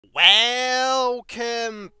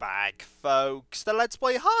Welcome back, folks, to Let's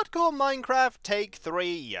Play Hardcore Minecraft Take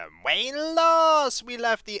 3. When last we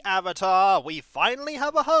left the Avatar, we finally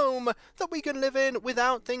have a home that we can live in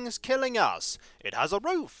without things killing us. It has a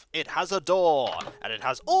roof, it has a door, and it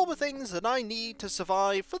has all the things that I need to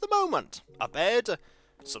survive for the moment. A bed,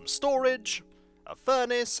 some storage, a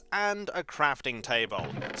furnace, and a crafting table.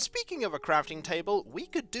 Speaking of a crafting table, we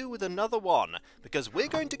could do with another one, because we're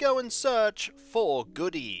going to go and search for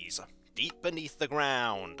goodies deep beneath the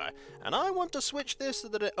ground. And I want to switch this so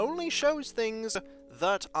that it only shows things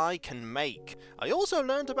that I can make. I also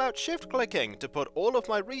learned about shift clicking to put all of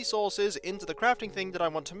my resources into the crafting thing that I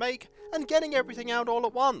want to make and getting everything out all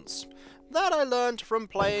at once. That I learned from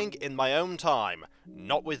playing in my own time.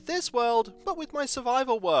 Not with this world, but with my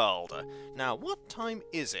survival world. Now, what time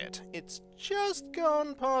is it? It's just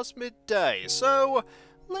gone past midday, so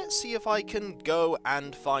let's see if I can go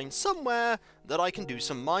and find somewhere that I can do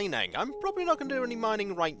some mining. I'm probably not going to do any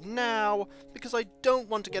mining right now, because I don't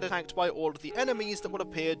want to get attacked by all of the enemies that will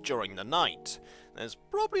appear during the night. There's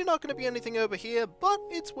probably not going to be anything over here, but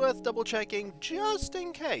it's worth double checking just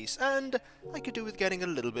in case, and I could do with getting a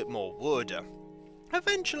little bit more wood.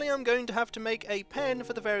 Eventually I'm going to have to make a pen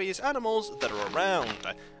for the various animals that are around,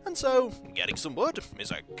 and so getting some wood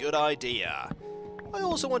is a good idea. I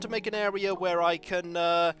also want to make an area where I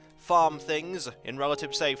can farm things in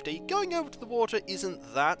relative safety. Going over to the water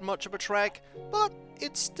isn't that much of a trek, but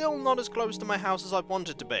it's still not as close to my house as I want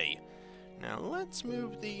it to be. Now let's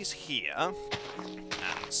move these here, and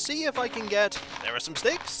see if I can get... There are some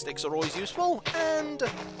sticks, sticks are always useful, and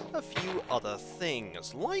a few other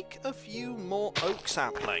things, like a few more oak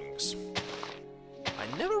saplings.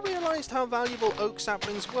 I never realised how valuable oak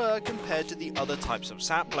saplings were compared to the other types of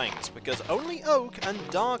saplings, because only oak and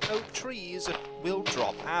dark oak trees will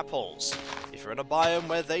drop apples. If you're in a biome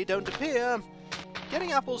where they don't appear,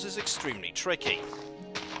 getting apples is extremely tricky.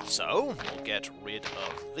 So, we'll get rid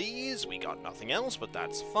of these. We got nothing else, but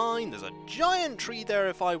that's fine. There's a giant tree there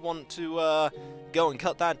if I want to go and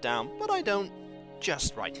cut that down, but I don't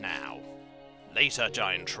just right now. Later,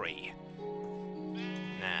 giant tree.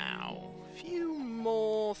 Now, a few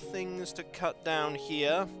more things to cut down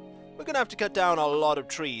here. We're going to have to cut down a lot of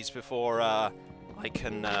trees before I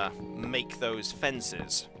can make those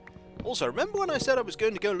fences. Also, remember when I said I was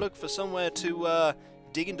going to go look for somewhere to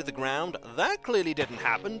dig into the ground? That clearly didn't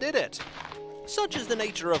happen, did it? Such is the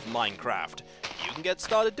nature of Minecraft. You can get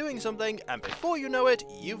started doing something, and before you know it,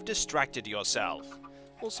 you've distracted yourself.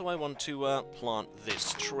 Also, I want to plant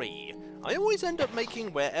this tree. I always end up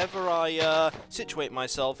making wherever I situate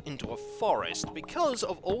myself into a forest because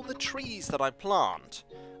of all the trees that I plant.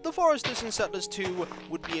 The foresters in Settlers 2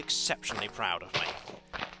 would be exceptionally proud of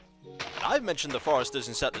me. I've mentioned the foresters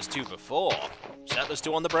in Settlers 2 before. Settlers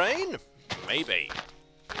 2 on the brain? Maybe.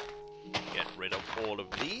 Get rid of all of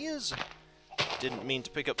these. Didn't mean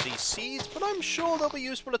to pick up these seeds, but I'm sure they'll be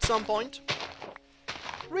useful at some point.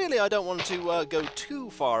 Really, I don't want to go too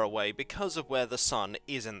far away because of where the sun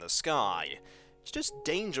is in the sky. It's just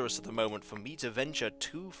dangerous at the moment for me to venture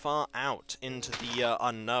too far out into the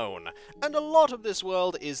unknown. And a lot of this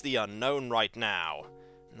world is the unknown right now.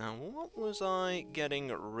 Now, what was I getting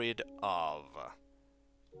rid of?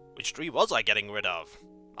 Which tree was I getting rid of?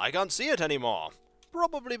 I can't see it anymore.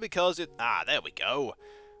 Probably because it... Ah, there we go.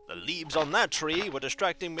 The leaves on that tree were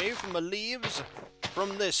distracting me from the leaves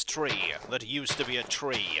from this tree that used to be a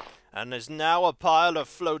tree and is now a pile of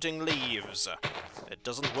floating leaves. It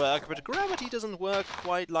doesn't work, but gravity doesn't work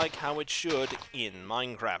quite like how it should in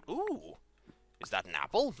Minecraft. Ooh! Is that an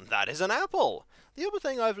apple? That is an apple! The other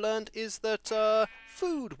thing I've learned is that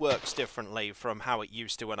food works differently from how it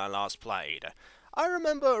used to when I last played. I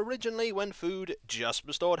remember originally when food just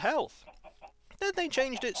restored health. Then they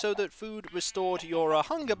changed it so that food restored your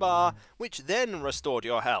hunger bar, which then restored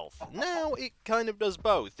your health. Now it kind of does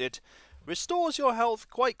both. It restores your health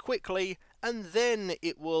quite quickly, and then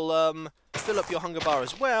it will fill up your hunger bar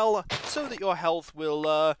as well, so that your health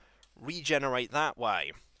will regenerate that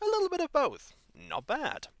way. A little bit of both. Not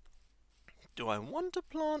bad. Do I want to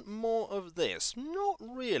plant more of this? Not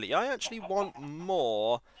really. I actually want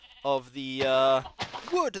more of the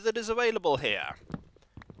wood that is available here.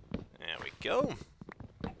 There we go.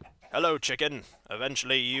 Hello, chicken.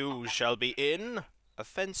 Eventually you shall be in a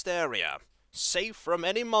fenced area, safe from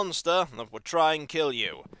any monster that would try and kill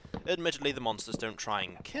you. Admittedly, the monsters don't try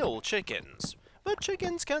and kill chickens, but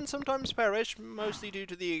chickens can sometimes perish, mostly due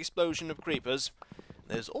to the explosion of creepers.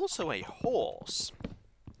 There's also a horse.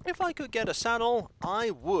 If I could get a saddle, I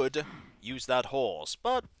would use that horse,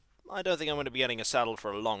 but I don't think I'm going to be getting a saddle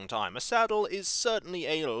for a long time. A saddle is certainly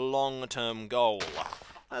a long-term goal.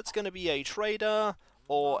 That's going to be a trader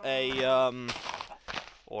or a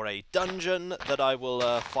dungeon that I will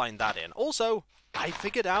find that in. Also, I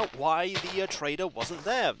figured out why the trader wasn't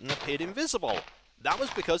there and appeared invisible. That was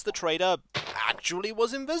because the trader actually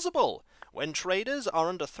was invisible. When traders are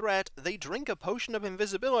under threat, they drink a potion of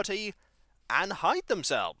invisibility and hide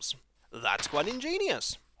themselves. That's quite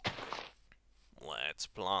ingenious. Let's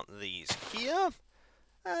plant these here.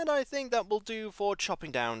 And I think that will do for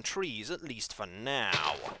chopping down trees, at least for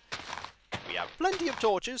now. We have plenty of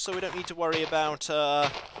torches, so we don't need to worry about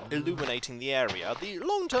illuminating the area. The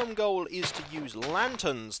long-term goal is to use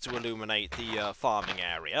lanterns to illuminate the farming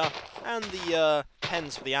area and the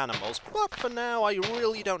pens for the animals, but for now I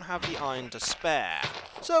really don't have the iron to spare,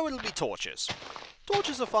 so it'll be torches.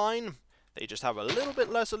 Torches are fine, they just have a little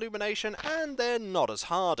bit less illumination and they're not as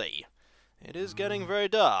hardy. It is getting very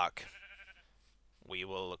dark. We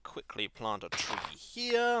will quickly plant a tree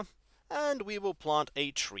here. And we will plant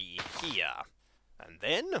a tree here. And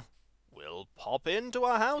then we'll pop into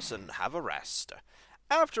our house and have a rest.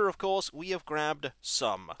 After, of course, we have grabbed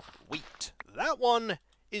some wheat. That one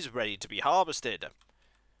is ready to be harvested.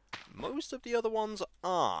 Most of the other ones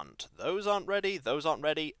aren't. Those aren't ready, those aren't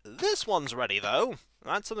ready. This one's ready, though.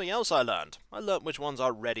 That's something else I learned. I learned which ones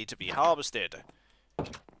are ready to be harvested.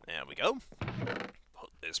 There we go. Put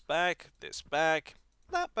this back,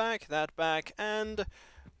 that back, and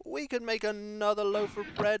we could make another loaf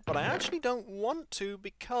of bread, but I actually don't want to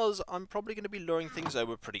because I'm probably going to be luring things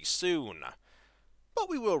over pretty soon. But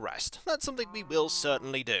we will rest. That's something we will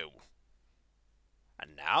certainly do.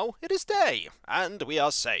 And now it is day, and we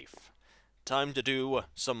are safe. Time to do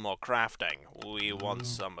some more crafting. We want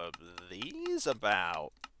some of these,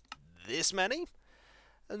 about this many.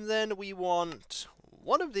 And then we want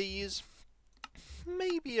one of these,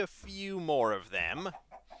 maybe a few more of them.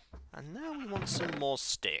 And now we want some more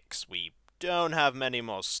sticks. We don't have many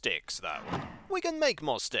more sticks, though. We can make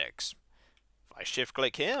more sticks. If I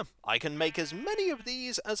shift-click here, I can make as many of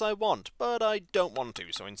these as I want, but I don't want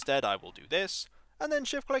to, so instead I will do this, and then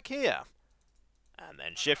shift-click here. And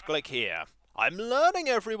then shift-click here. I'm learning,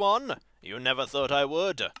 everyone! You never thought I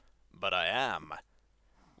would, but I am.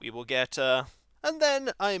 We will get, and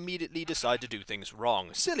then I immediately decide to do things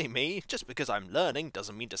wrong. Silly me, just because I'm learning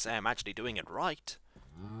doesn't mean to say I'm actually doing it right.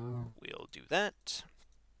 We'll do that.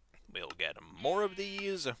 We'll get more of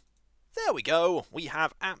these. There we go. We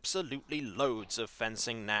have absolutely loads of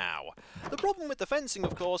fencing now. The problem with the fencing,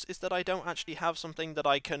 of course, is that I don't actually have something that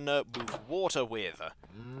I can move water with.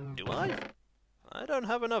 Do I? I don't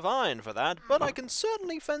have enough iron for that, but I can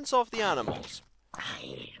certainly fence off the animals.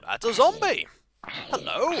 That's a zombie!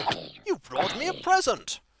 Hello! You brought me a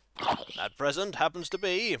present! That present happens to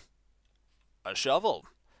be a shovel.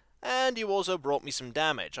 And you also brought me some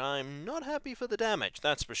damage. I'm not happy for the damage,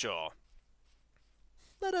 that's for sure.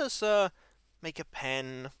 Let us make a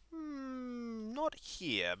pen. Not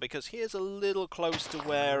here, because here's a little close to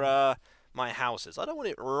where my house is. I don't want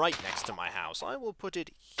it right next to my house. I will put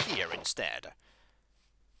it here instead.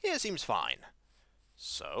 Here seems fine.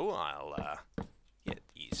 So I'll get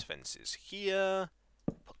these fences here.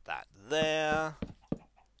 Put that there.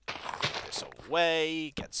 Put this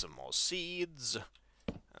away. Get some more seeds.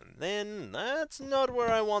 And then, that's not where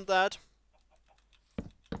I want that.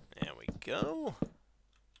 There we go.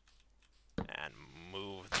 And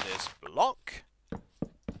move this block.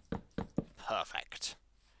 Perfect.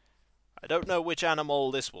 I don't know which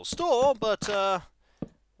animal this will store, but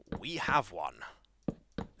we have one.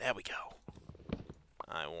 There we go.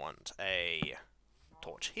 I want a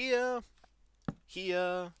torch here,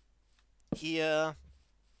 here, here,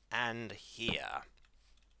 and here.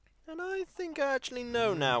 And I think I actually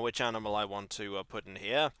know now which animal I want to put in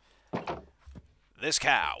here. This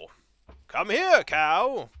cow. Come here,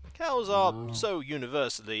 cow! Cows are so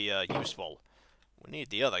universally useful. We need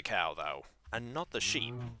the other cow, though, and not the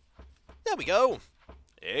sheep. There we go.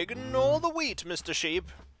 Ignore the wheat, Mr.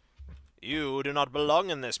 Sheep. You do not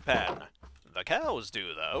belong in this pen. The cows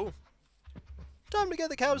do, though. Time to get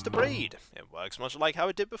the cows to breed. It works much like how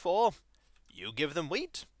it did before. You give them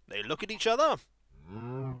wheat, they look at each other.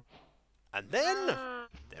 And then,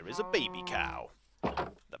 there is a baby cow.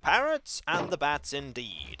 The parrots and the bats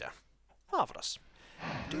indeed. Marvellous.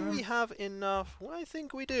 Do we have enough? Well, I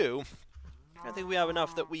think we do. I think we have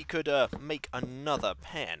enough that we could make another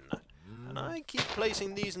pen. And I keep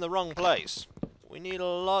placing these in the wrong place. We need a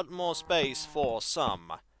lot more space for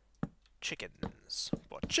some chickens.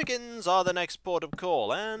 But chickens are the next port of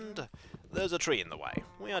call, and there's a tree in the way.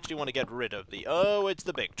 We actually want to get rid of the... Oh, it's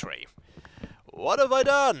the big tree. What have I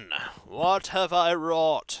done? What have I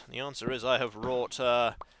wrought? The answer is I have wrought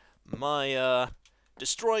my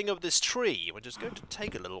destroying of this tree, which is going to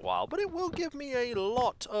take a little while, but it will give me a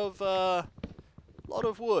lot of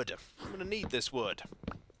wood. I'm going to need this wood.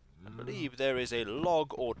 I believe there is a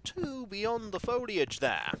log or two beyond the foliage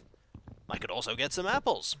there. I could also get some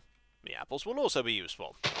apples. The apples will also be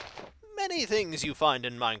useful. Many things you find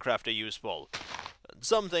in Minecraft are useful. And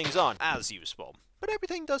some things aren't as useful. But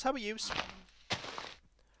everything does have a use.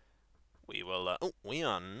 We will... oh, we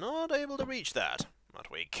are not able to reach that. But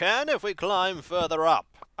we can if we climb further up.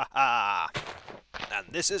 Ha ha! And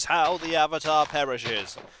this is how the avatar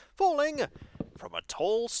perishes. Falling from a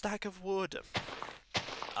tall stack of wood.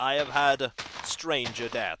 I have had stranger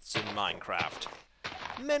deaths in Minecraft.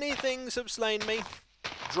 Many things have slain me.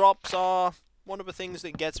 Drops are one of the things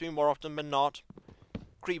that gets me more often than not.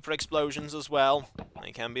 Creeper explosions as well.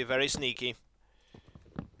 They can be very sneaky.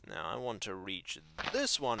 Now I want to reach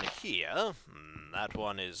this one here. That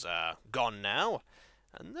one is gone now.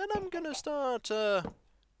 And then I'm going to start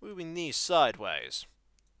moving these sideways.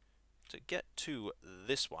 To get to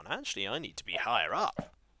this one. Actually, I need to be higher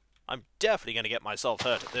up. I'm definitely going to get myself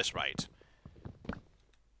hurt at this rate.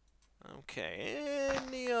 Okay,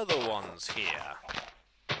 any other ones here?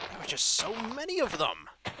 There are just so many of them!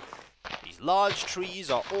 These large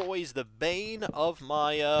trees are always the bane of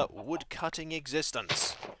my wood-cutting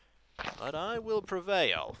existence. But I will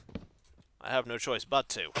prevail. I have no choice but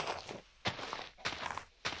to.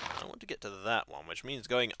 I want to get to that one, which means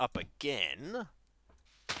going up again.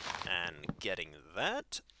 And getting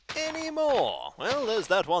that anymore. Well, there's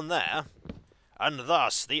that one there. And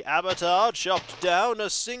thus the avatar chopped down a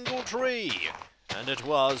single tree. And it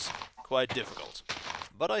was quite difficult.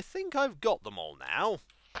 But I think I've got them all now.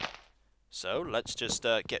 So let's just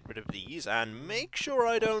get rid of these and make sure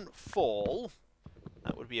I don't fall.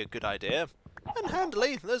 That would be a good idea. And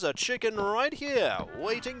handily, there's a chicken right here,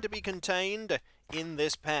 waiting to be contained in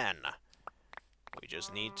this pen. We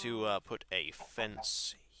just need to put a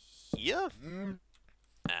fence here.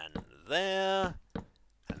 And there.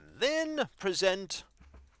 And then present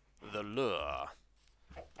the lure.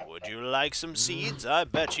 Would you like some seeds? I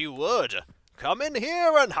bet you would. Come in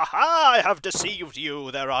here and ha-ha, I have deceived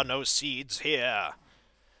you. There are no seeds here.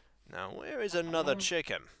 Now, where is another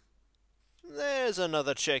chicken? There's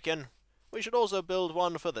another chicken. We should also build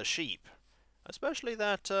one for the sheep. Especially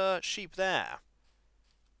that sheep there.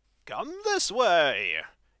 Come this way.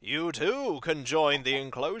 You too can join the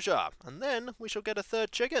enclosure. And then we shall get a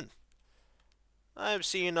third chicken. I've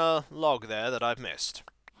seen a log there that I've missed.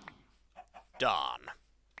 Darn.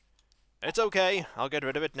 It's okay. I'll get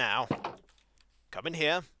rid of it now. Come in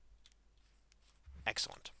here.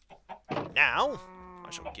 Excellent. Now, I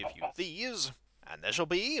shall give you these, and there shall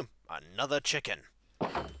be another chicken.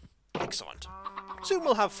 Excellent. Soon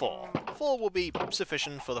we'll have 4. 4 will be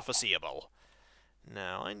sufficient for the foreseeable.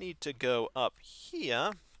 Now, I need to go up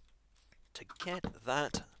here to get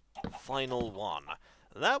that final one.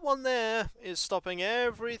 That one there is stopping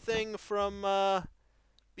everything from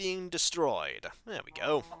being destroyed. There we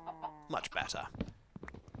go. Much better.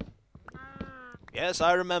 Yes,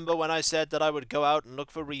 I remember when I said that I would go out and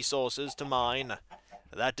look for resources to mine.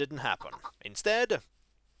 That didn't happen. Instead,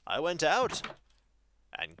 I went out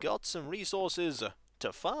and got some resources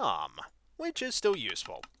to farm, which is still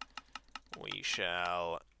useful. We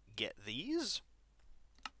shall get these.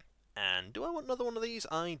 And do I want another one of these?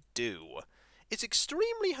 I do. It's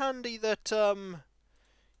extremely handy that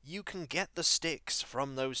you can get the sticks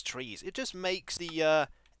from those trees. It just makes the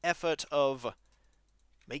effort of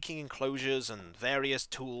making enclosures and various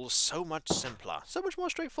tools so much simpler, so much more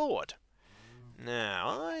straightforward.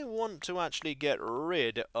 Now, I want to actually get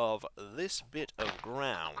rid of this bit of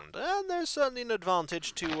ground, and there's certainly an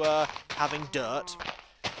advantage to having dirt.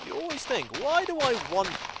 You always think, why do I want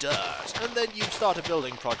dirt? And then you start a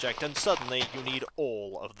building project and suddenly you need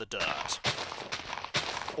all of the dirt.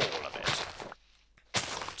 All of it.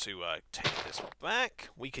 To take this back,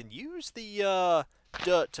 we can use the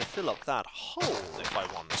dirt to fill up that hole if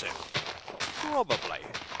I want to. Probably.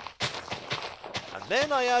 And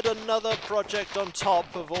then I add another project on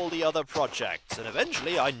top of all the other projects, and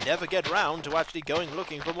eventually I never get round to actually going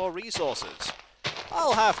looking for more resources.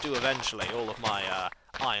 I'll have to eventually. All of my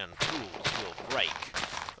iron tools will break,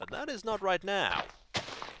 but that is not right now.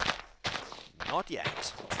 Not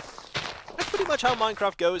yet. That's pretty much how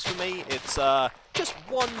Minecraft goes for me. It's just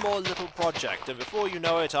one more little project, and before you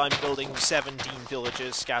know it, I'm building 17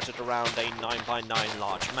 villages scattered around a 9x9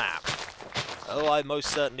 large map. Oh, I most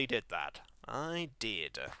certainly did that. I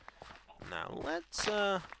did. Now let's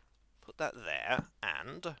put that there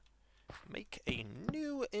and make a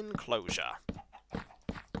new enclosure.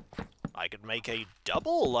 I could make a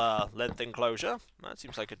double length enclosure. That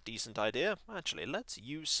seems like a decent idea. Actually, let's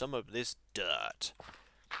use some of this dirt.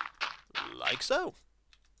 Like so.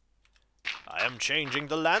 I am changing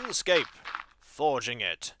the landscape, forging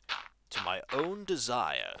it to my own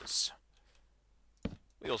desires.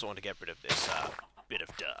 We also want to get rid of this bit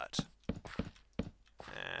of dirt.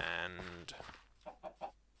 And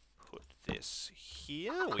put this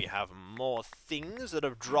here. We have more things that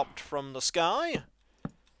have dropped from the sky.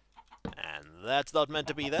 And that's not meant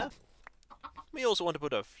to be there. We also want to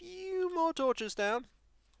put a few more torches down.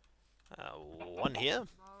 One here.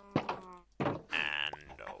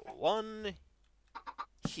 And one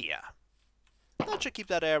here. That should keep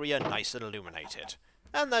that area nice and illuminated.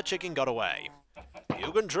 And that chicken got away.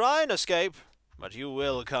 You can try and escape, but you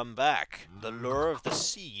will come back. The lure of the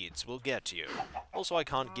seeds will get you. Also, I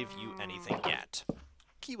can't give you anything yet.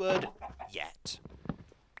 Keyword, yet.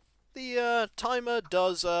 The timer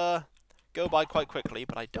does go by quite quickly,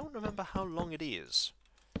 but I don't remember how long it is.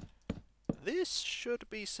 This should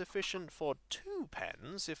be sufficient for 2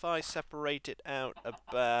 pens if I separate it out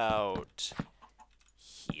about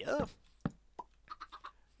here.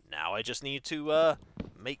 Now I just need to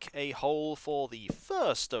make a hole for the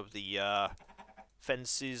first of the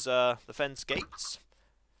fences, the fence gates,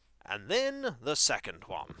 and then the second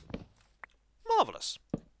one. Marvellous.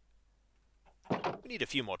 We need a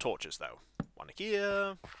few more torches though. One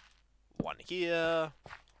here, one here,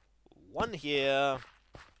 one here,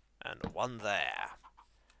 and one there.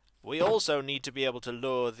 We also need to be able to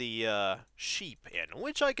lure the sheep in,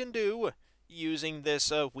 which I can do using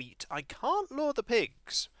this wheat. I can't lure the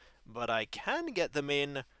pigs, but I can get them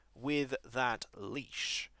in with that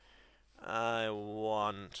leash. I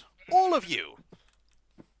want all of you.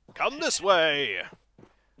 Come this way.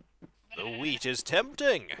 The wheat is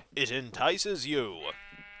tempting. It entices you.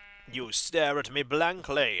 You stare at me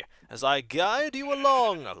blankly as I guide you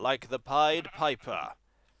along like the Pied Piper.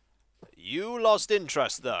 You lost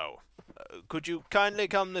interest, though. Could you kindly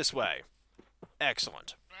come this way?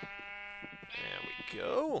 Excellent. There we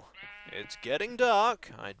go. It's getting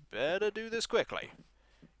dark. I'd better do this quickly.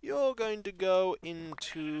 You're going to go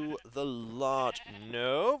into the large...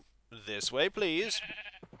 No, this way, please.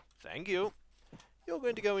 Thank you. You're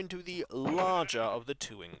going to go into the larger of the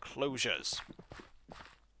 2 enclosures.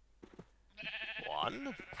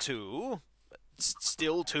 1, 2,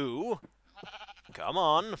 still 2. Come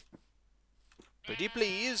on. Pretty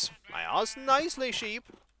please. I asked nicely, sheep.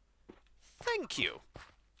 Thank you.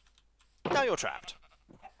 Now you're trapped.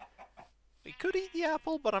 We could eat the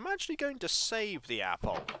apple, but I'm actually going to save the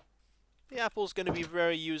apple. The apple's going to be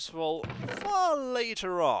very useful far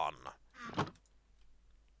later on.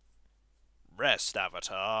 Rest,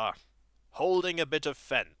 Avatar. Holding a bit of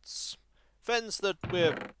fence. Fence that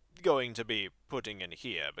we're going to be putting in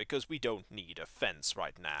here, because we don't need a fence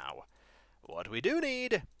right now. What we do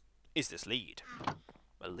need is this lead.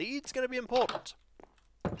 The lead's going to be important.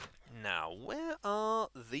 Now, where are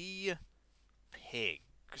the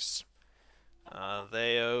pigs? Are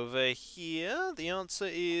they over here? The answer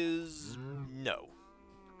is no.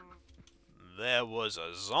 There was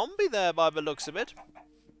a zombie there by the looks of it.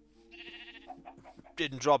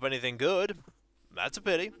 Didn't drop anything good. That's a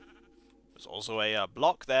pity. There's also a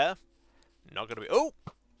block there. Not going to be... Oh!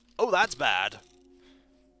 Oh, that's bad.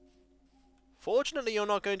 Fortunately, you're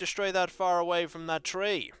not going to stray that far away from that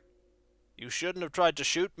tree. You shouldn't have tried to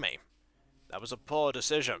shoot me. That was a poor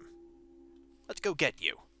decision. Let's go get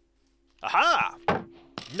you. Aha!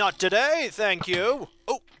 Not today, thank you!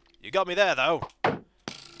 Oh, you got me there, though.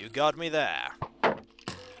 You got me there.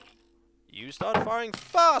 You start firing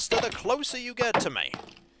faster the closer you get to me.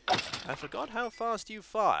 I forgot how fast you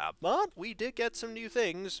fire, but we did get some new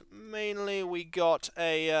things. Mainly, we got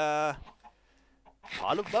a,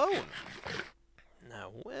 pile of bone.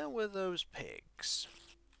 Now, where were those pigs?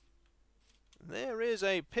 There is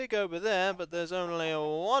a pig over there, but there's only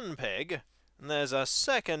 1 pig. And there's a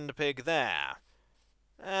 2nd pig there.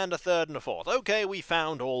 And a 3rd and a 4th. Okay, we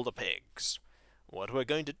found all the pigs. What we're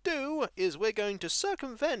going to do is we're going to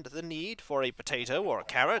circumvent the need for a potato or a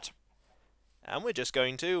carrot. And we're just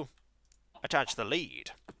going to attach the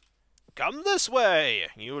lead. Come this way!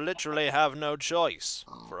 You literally have no choice,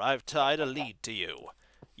 for I've tied a lead to you.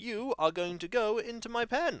 You are going to go into my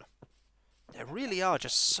pen. There really are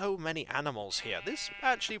just so many animals here. This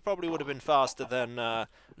actually probably would have been faster than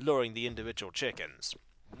luring the individual chickens.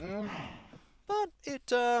 But it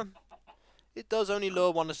does only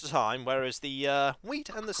lure 1 at a time, whereas the wheat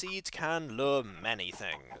and the seeds can lure many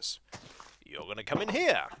things. You're going to come in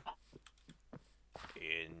here.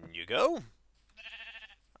 In you go.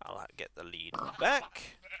 I'll get the lead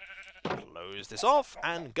back. Close this off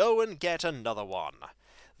and go and get another one.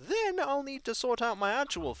 Then I'll need to sort out my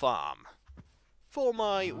actual farm. For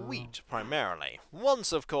my wheat, primarily.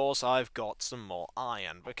 Once, of course, I've got some more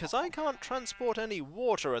iron, because I can't transport any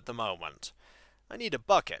water at the moment. I need a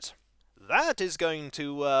bucket. That is going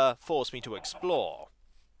to force me to explore.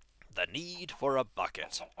 The need for a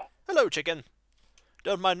bucket. Hello, chicken.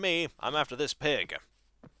 Don't mind me, I'm after this pig.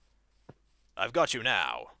 I've got you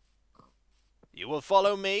now. You will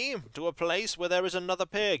follow me to a place where there is another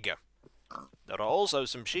pig. There are also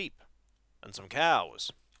some sheep, and some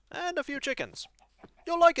cows, and a few chickens.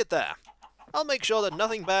 You'll like it there. I'll make sure that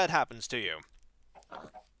nothing bad happens to you.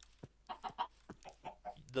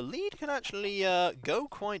 The lead can actually go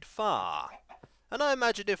quite far. And I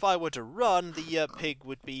imagine if I were to run, the pig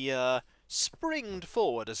would be springed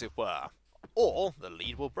forward, as it were. Or the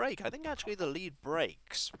lead will break. I think actually the lead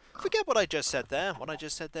breaks. Forget what I just said there. What I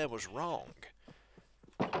just said there was wrong.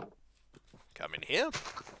 Come in here.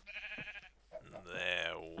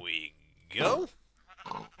 There we go.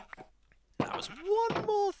 Now, there's one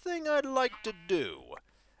more thing I'd like to do,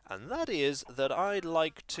 and that is that I'd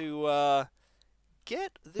like to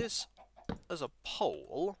get this as a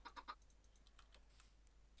pole,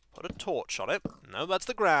 put a torch on it. No, that's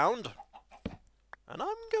the ground. And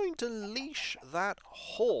I'm going to leash that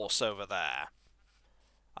horse over there.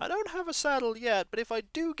 I don't have a saddle yet, but if I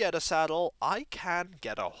do get a saddle, I can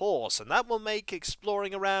get a horse, and that will make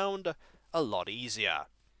exploring around a lot easier.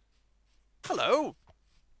 Hello.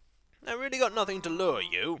 I really got nothing to lure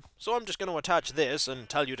you, so I'm just going to attach this and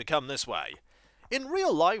tell you to come this way. In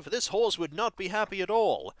real life, this horse would not be happy at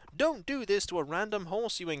all. Don't do this to a random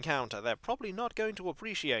horse you encounter. They're probably not going to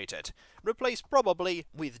appreciate it. Replace probably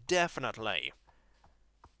with definitely.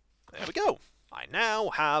 There we go. I now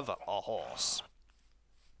have a horse.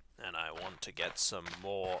 And I want to get some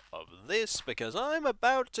more of this because I'm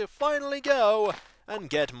about to finally go and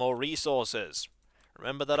get more resources.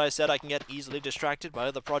 Remember that I said I can get easily distracted by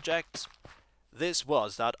other projects? This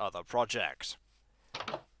was that other project.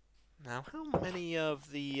 Now, how many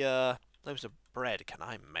of the loaves of bread can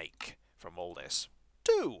I make from all this?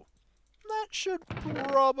 2! That should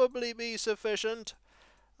probably be sufficient.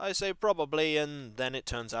 I say probably, and then it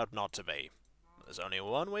turns out not to be. There's only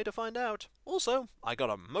one way to find out. Also, I got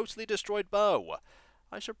a mostly destroyed bow.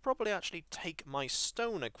 I should probably actually take my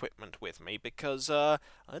stone equipment with me, because I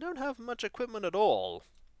don't have much equipment at all.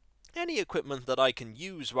 Any equipment that I can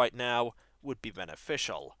use right now would be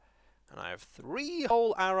beneficial. And I have 3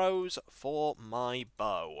 whole arrows for my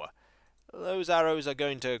bow. Those arrows are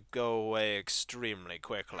going to go away extremely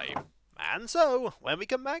quickly. And so, when we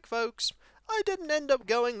come back, folks, I didn't end up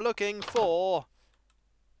going looking for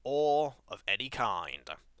ore of any kind.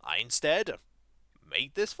 I instead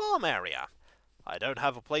made this farm area. I don't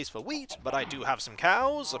have a place for wheat, but I do have some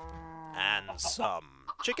cows, and some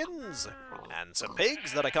chickens, and some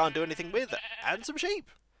pigs that I can't do anything with, and some sheep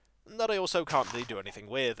that I also can't really do anything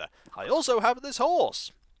with. I also have this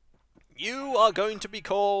horse. You are going to be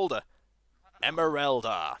called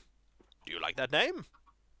Emeralda. Do you like that name?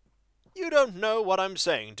 You don't know what I'm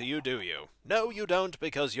saying to you, do you? No, you don't,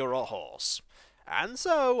 because you're a horse. And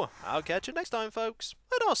so, I'll catch you next time, folks,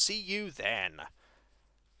 and I'll see you then.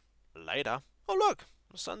 Later. Oh look,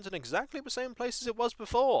 the sun's in exactly the same place as it was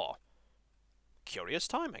before. Curious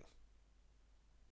timing.